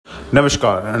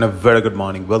Namaskar and a very good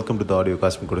morning. Welcome to the audio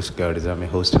Cosmic Securities. I'm your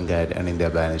host and guide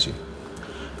Anindya Banerjee.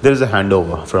 There is a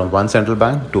handover from one central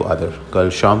bank to other. Kal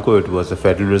शाम को it was the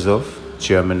Federal Reserve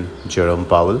Chairman Jerome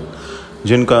Powell,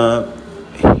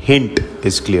 जिनका hint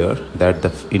is clear that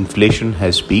the inflation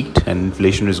has peaked and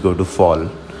inflation is going to fall,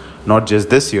 not just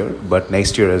this year but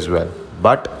next year as well.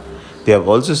 But they have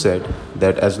also said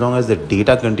that as long as the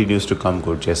data continues to come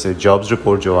good, जैसे jobs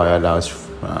report जो आया last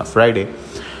Friday,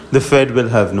 the Fed will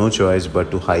have no choice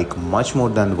but to hike much more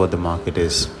than what the market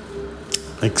is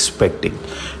expecting.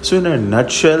 So in a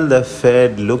nutshell, the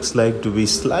Fed looks like to be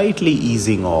slightly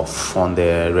easing off on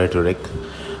their rhetoric.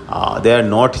 They are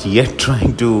not yet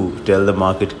trying to tell the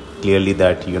market clearly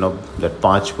that that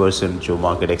 5% जो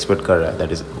market expect कर रहा है, that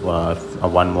is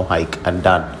one more hike and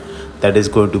done. That is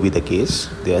going to be the case.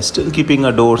 They are still keeping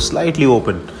a door slightly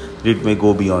open. It may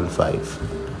go beyond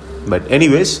 5. But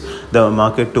anyways, the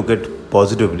market took it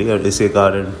positively, और इसके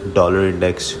कारण dollar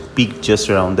index peaked just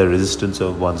around the resistance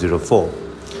of 104,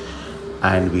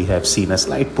 and we have seen a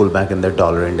slight pullback in the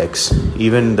dollar index.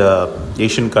 Even the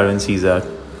Asian currencies are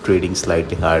trading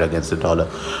slightly higher against the dollar,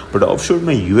 but offshore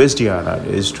में USD/INR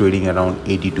is trading around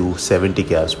 82.70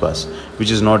 के आसपास,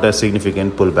 which is not a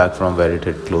significant pullback from where it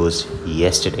had closed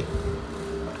yesterday.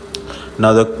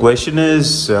 Now the question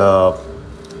is,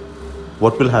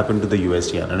 what will happen to the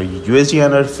USD/INR?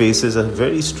 USD/INR faces a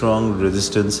very strong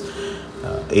resistance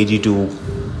 82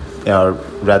 or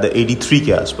rather 83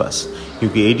 के आसपास,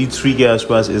 क्योंकि 83 के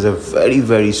आसपास is a very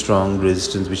very strong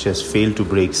resistance which has failed to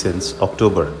break since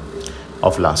October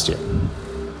of last year.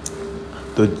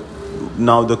 So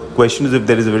now the question is, if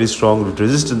there is a very strong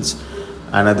resistance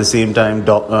and at the same time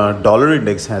dollar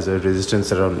index has a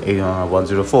resistance around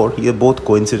 104, ये both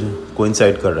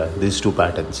coincide कर रहा है, these two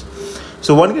patterns.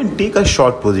 So one can take a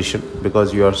short position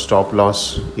because your stop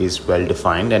loss is well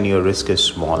defined and your risk is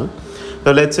small.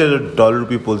 So let's say the dollar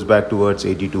rupee pulls back towards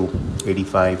 82,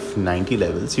 85, 90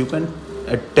 levels. You can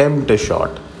attempt a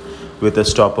shot with a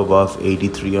stop above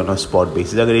 83 on a spot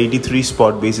basis. अगर 83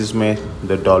 spot basis में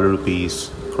the dollar rupee is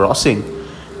crossing,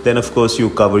 then of course you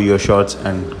cover your shots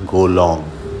and go long.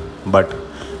 But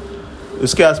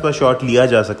उसके आसपास short लिया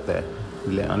जा सकता है.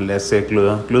 Let's say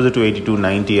closer to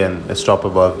 82.90 and a stop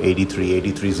above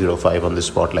 83.05 on the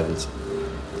spot levels.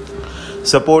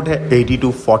 Support है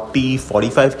 82.40,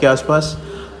 45 के आसपास.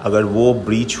 अगर वो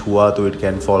breach हुआ तो it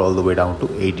can fall all the way down to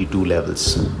 82 levels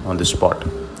on the spot.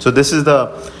 So this is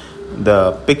the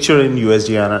picture in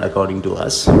USD/INR according to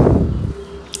us.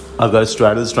 अगर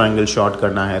straddles triangle short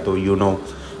करना है तो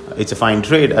it's a fine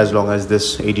trade as long as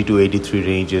this 82-83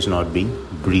 range is not being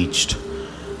breached.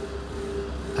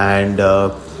 And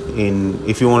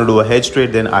if you want to do a hedge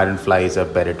trade, then iron fly is a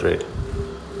better trade.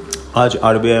 आज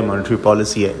RBI monetary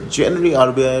policy है. Generally,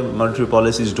 RBI monetary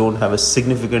policies don't have a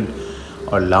significant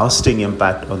or lasting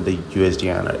impact on the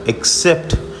USD/INR,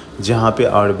 except जहाँ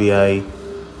पे RBI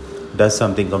does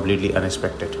something completely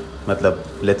unexpected. मतलब,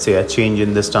 let's say a change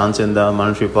in the stance in the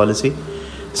monetary policy,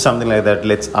 something like that.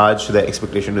 आज the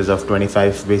expectation is of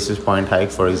 25 basis point hike.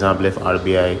 For example, if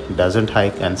RBI doesn't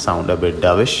hike and sound a bit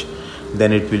dovish,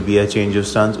 then it will be a change of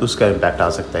stance. उसका impact आ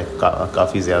सकता है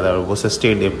काफ़ी ज़्यादा, और वो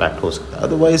sustained impact हो सकता है.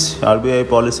 Otherwise RBI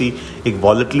policy एक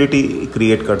volatility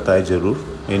create करता है ज़रूर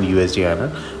in USD/INR,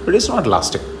 but it's not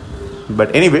lasting.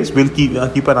 But anyways, we'll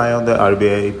keep an eye on the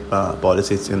RBI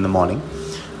policies in the morning.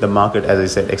 The market, as I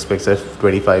said, expects a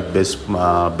 25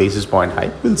 basis point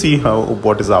hike. We'll see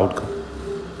what is the outcome.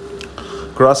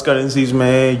 Cross currencies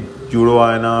में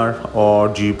Euro/INR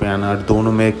और GBP/INR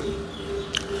दोनों में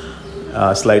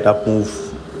slight up move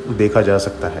देखा जा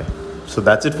सकता है. So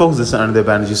that's it folks, this is Anindya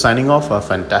Banerjee signing off. A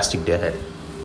fantastic day ahead.